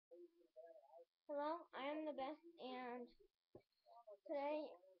Hello, I am the best, and today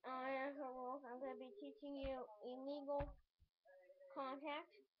on Rules, I'm going to be teaching you illegal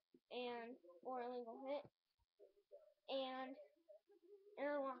contact or illegal hit and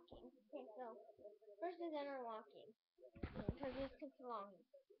interlocking. Okay, so first is interlocking because this takes long.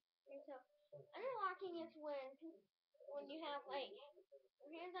 Okay, so interlocking is when you have like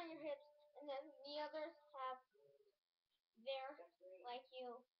your hands on your hips and then the others have their like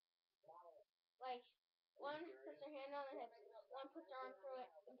one puts their hand on their hips, one puts their arm through it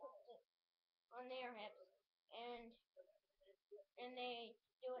and puts it on their hips, and they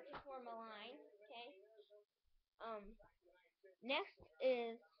do it to form a line. Okay. Next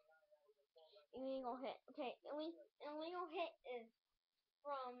is illegal hit. Okay, illegal hit is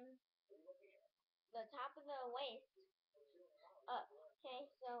from the top of the waist up. Okay,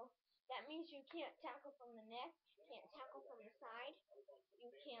 so that means you can't tackle from the neck, can't tackle from the side, you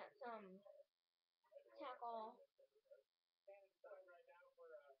can't tackle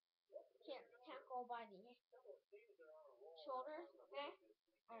by the shoulders. Okay.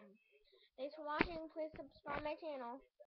 Thanks for watching. Please subscribe my channel.